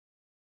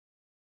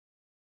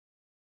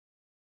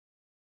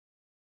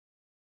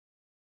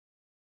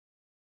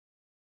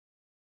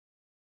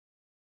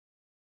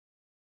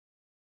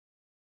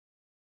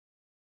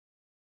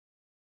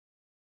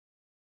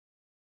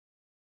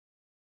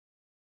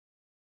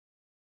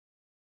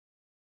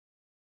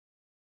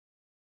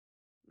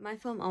My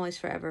film Always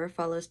Forever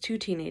follows two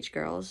teenage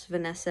girls,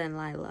 Vanessa and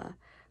Lila,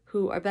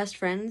 who are best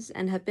friends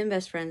and have been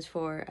best friends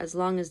for as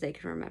long as they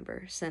can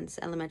remember, since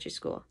elementary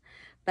school.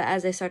 But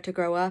as they start to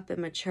grow up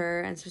and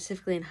mature, and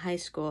specifically in high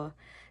school,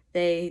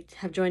 they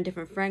have joined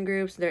different friend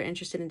groups, they're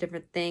interested in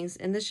different things,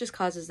 and this just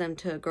causes them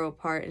to grow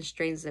apart and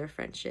strains their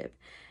friendship.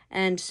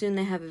 And soon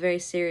they have a very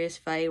serious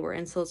fight where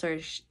insults are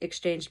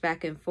exchanged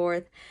back and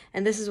forth,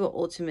 and this is what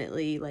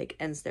ultimately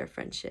ends their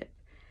friendship.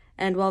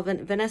 And while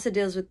Vanessa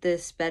deals with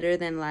this better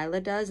than Lila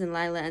does, and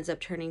Lila ends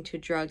up turning to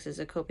drugs as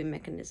a coping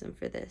mechanism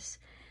for this.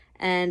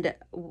 And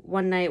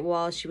one night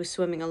while she was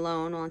swimming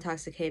alone while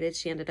intoxicated,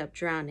 she ended up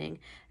drowning.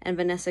 And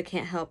Vanessa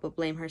can't help but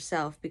blame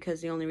herself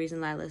because the only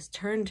reason Lila's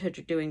turned to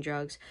doing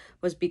drugs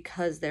was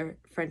because their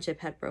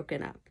friendship had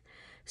broken up.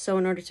 So,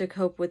 in order to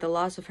cope with the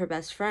loss of her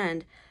best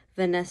friend,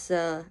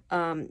 Vanessa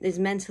is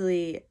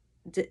mentally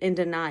in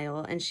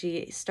denial and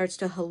she starts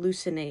to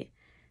hallucinate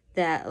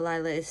that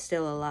Lila is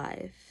still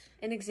alive.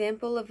 An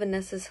example of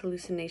Vanessa's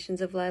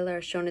hallucinations of Lila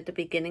are shown at the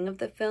beginning of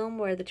the film,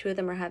 where the two of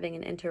them are having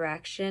an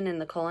interaction in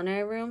the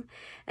culinary room,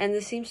 and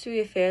this seems to be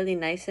a fairly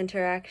nice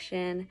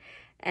interaction,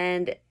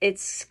 and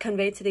it's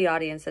conveyed to the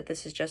audience that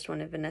this is just one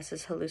of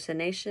Vanessa's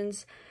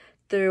hallucinations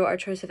through our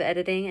choice of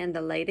editing and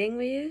the lighting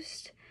we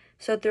used.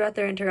 So throughout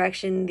their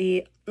interaction,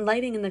 the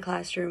lighting in the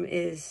classroom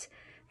is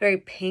very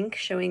pink,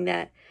 showing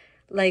that,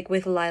 like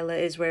with Lila,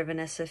 is where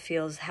Vanessa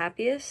feels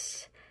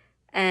happiest,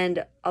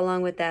 and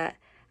along with that,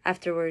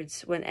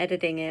 afterwards when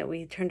editing it,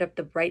 we turned up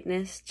the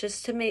brightness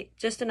just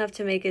enough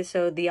to make it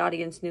so the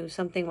audience knew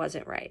something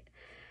wasn't right.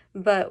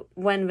 But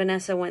when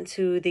Vanessa went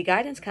to the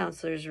guidance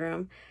counselor's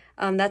room,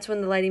 that's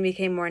when the lighting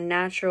became more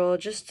natural,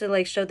 just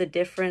to show the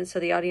difference so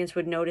the audience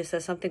would notice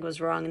that something was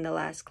wrong in the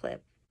last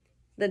clip.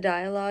 The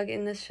dialogue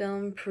in this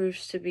film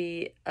proves to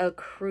be a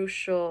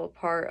crucial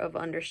part of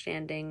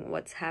understanding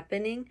what's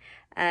happening,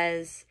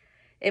 as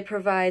it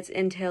provides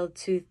intel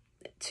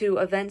to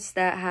events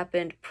that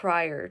happened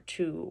prior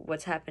to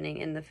what's happening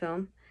in the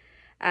film.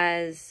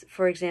 As,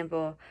 for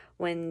example,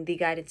 when the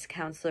guidance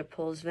counselor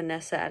pulls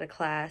Vanessa out of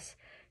class,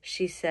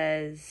 she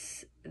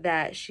says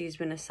that she's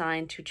been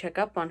assigned to check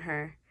up on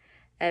her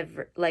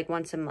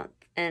once a month.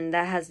 And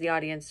that has the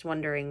audience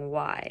wondering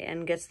why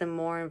and gets them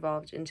more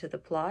involved into the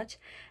plot.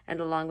 And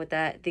along with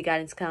that, the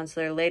guidance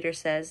counselor later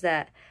says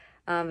that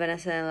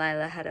Vanessa and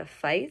Lila had a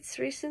fight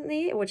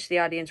recently, which the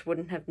audience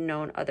wouldn't have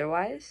known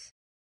otherwise.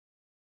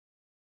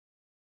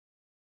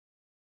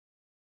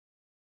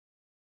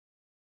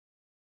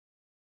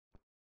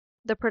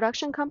 The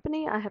production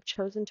company I have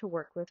chosen to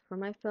work with for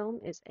my film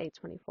is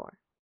A24.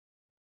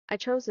 I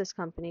chose this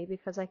company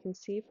because I can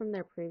see from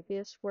their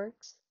previous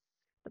works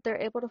that they're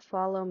able to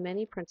follow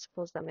many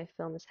principles that my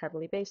film is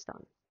heavily based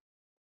on.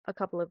 A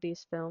couple of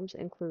these films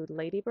include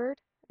Lady Bird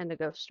and A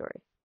Ghost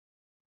Story.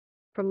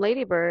 From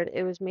Lady Bird,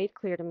 it was made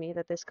clear to me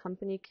that this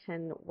company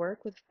can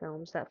work with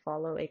films that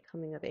follow a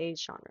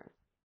coming-of-age genre.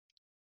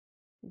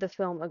 The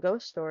film A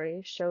Ghost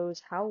Story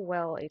shows how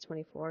well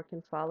A24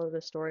 can follow the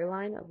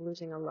storyline of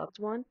losing a loved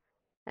one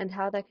and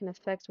how that can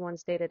affect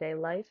one's day-to-day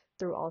life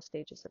through all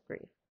stages of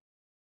grief,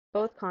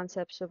 both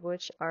concepts of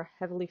which are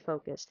heavily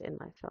focused in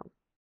my film.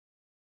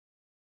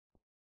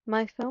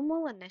 My film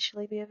will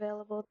initially be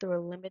available through a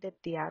limited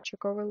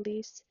theatrical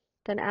release,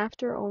 then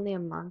after only a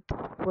month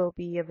will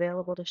be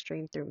available to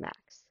stream through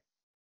Max.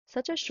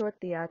 Such a short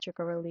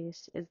theatrical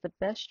release is the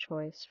best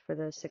choice for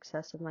the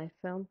success of my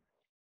film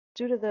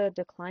due to the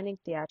declining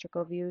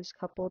theatrical views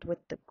coupled with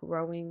the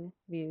growing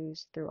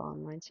views through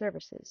online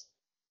services.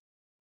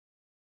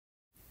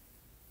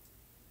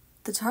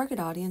 The target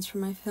audience for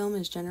my film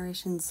is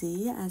Generation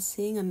Z, as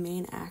seeing a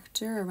main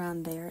actor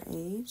around their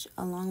age,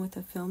 along with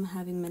a film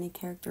having many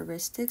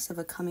characteristics of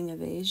a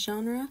coming-of-age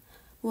genre,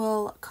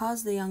 will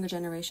cause the younger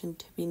generation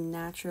to be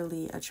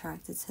naturally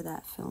attracted to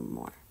that film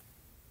more.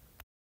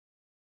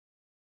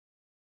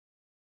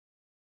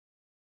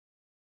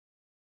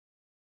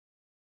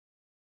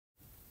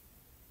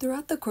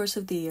 Throughout the course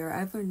of the year,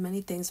 I've learned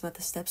many things about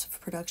the steps of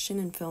production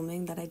and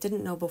filming that I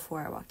didn't know before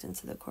I walked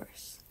into the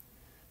course.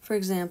 For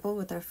example,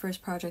 with our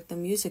first project, the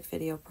music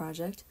video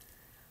project,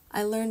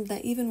 I learned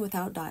that even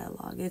without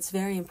dialogue, it's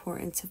very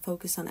important to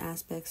focus on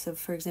aspects of,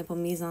 for example,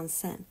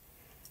 mise-en-scène,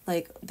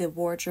 like the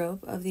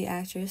wardrobe of the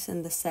actress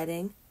and the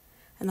setting.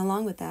 And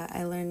along with that,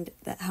 I learned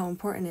that how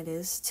important it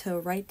is to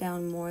write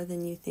down more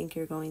than you think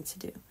you're going to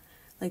do.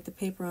 Like the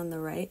paper on the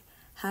right,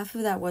 half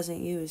of that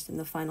wasn't used in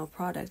the final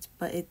product,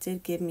 but it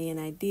did give me an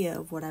idea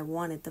of what I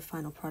wanted the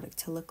final product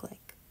to look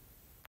like.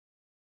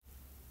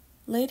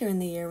 Later in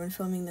the year, when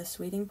filming the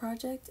Sweeting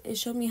project, it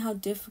showed me how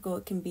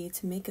difficult it can be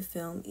to make a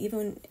film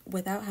even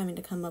without having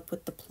to come up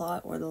with the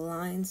plot or the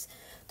lines,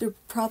 through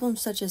problems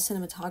such as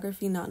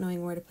cinematography, not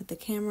knowing where to put the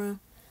camera,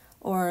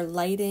 or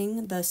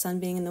lighting, the sun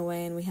being in the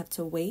way and we have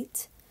to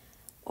wait,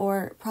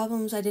 or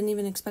problems I didn't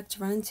even expect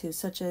to run into,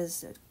 such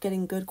as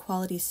getting good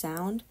quality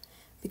sound,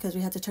 because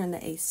we had to turn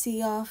the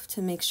AC off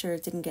to make sure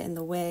it didn't get in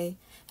the way,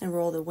 and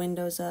roll the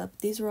windows up.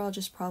 These were all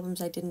just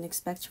problems I didn't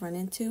expect to run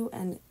into,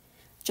 and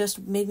just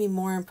made me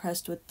more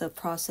impressed with the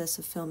process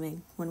of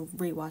filming when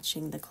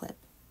rewatching the clip.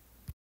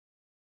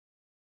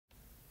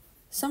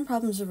 Some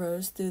problems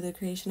arose through the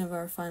creation of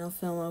our final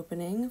film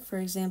opening. For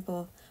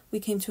example, we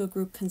came to a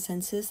group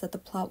consensus that the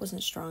plot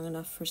wasn't strong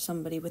enough for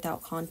somebody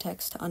without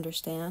context to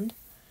understand.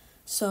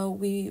 So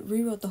we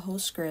rewrote the whole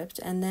script,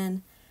 and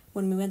then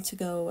when we went to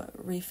go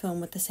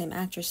refilm with the same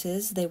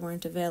actresses, they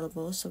weren't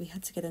available, so we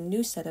had to get a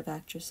new set of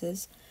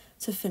actresses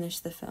to finish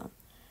the film.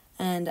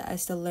 And I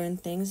still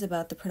learned things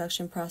about the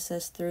production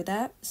process through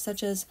that,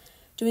 such as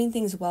doing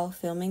things while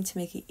filming to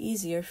make it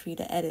easier for you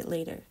to edit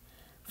later.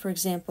 For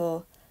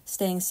example,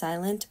 staying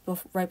silent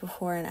right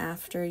before and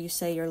after you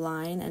say your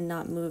line and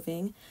not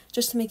moving,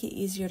 just to make it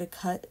easier to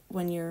cut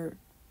when you're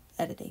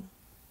editing.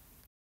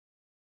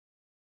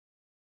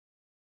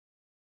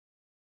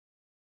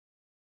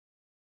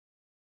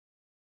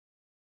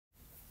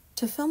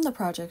 To film the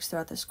projects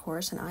throughout this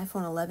course, an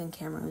iPhone 11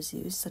 camera was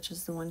used, such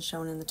as the one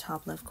shown in the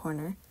top left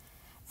corner.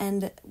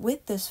 And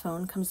with this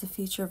phone comes the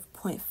feature of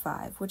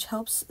 0.5, which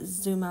helps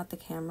zoom out the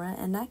camera,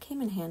 and that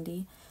came in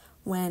handy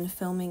when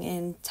filming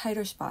in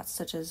tighter spots,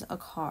 such as a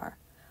car,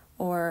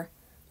 or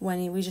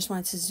when we just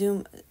wanted to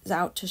zoom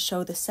out to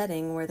show the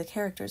setting where the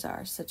characters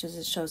are, such as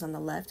it shows on the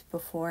left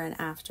before and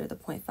after the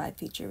 0.5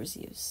 feature was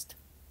used.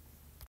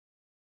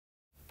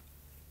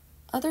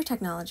 Other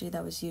technology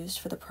that was used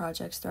for the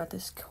projects throughout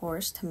this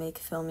course to make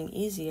filming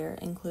easier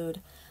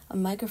include a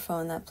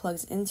microphone that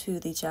plugs into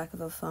the jack of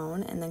a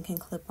phone and then can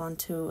clip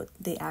onto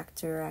the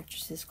actor or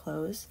actress's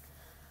clothes.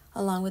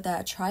 Along with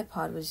that, a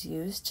tripod was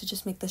used to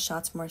just make the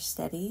shots more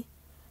steady,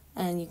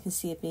 and you can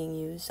see it being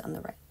used on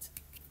the right.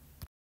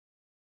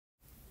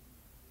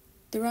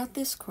 Throughout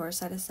this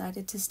course, I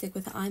decided to stick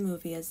with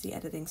iMovie as the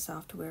editing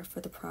software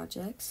for the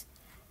projects,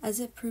 as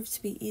it proved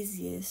to be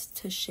easiest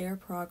to share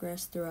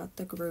progress throughout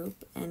the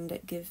group and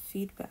give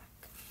feedback.